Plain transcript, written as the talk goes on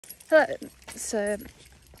Hello. So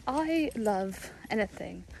I love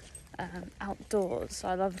anything outdoors.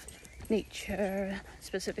 I love nature,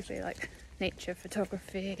 specifically like nature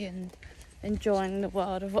photography and enjoying the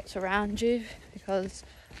world of what's around you, because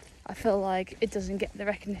I feel like it doesn't get the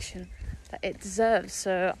recognition that it deserves.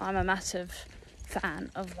 So I'm a massive fan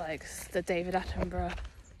of like the David Attenborough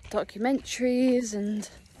documentaries and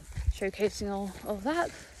showcasing all of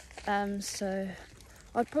that. So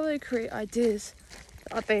I'd probably create ideas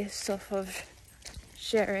that are based off of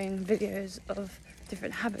sharing videos of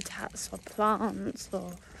different habitats or plants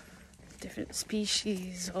or different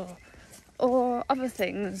species or other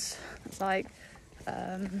things like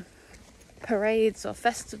parades or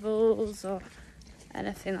festivals or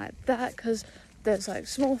anything like that, because there's like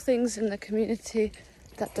small things in the community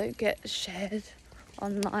that don't get shared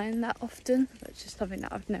online that often, which is something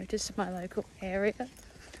that I've noticed in my local area.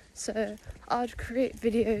 So I'd create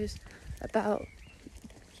videos about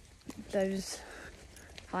those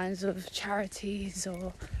kinds of charities,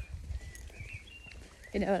 or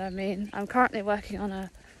you know what I mean. I'm currently working on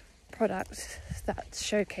a product that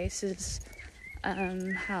showcases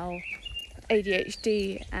how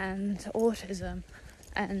ADHD and autism,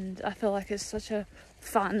 and I feel like it's such a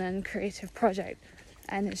fun and creative project,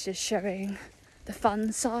 and it's just showing the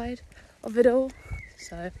fun side of it all.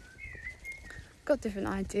 So got different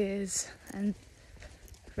ideas and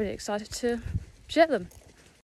really excited to share them.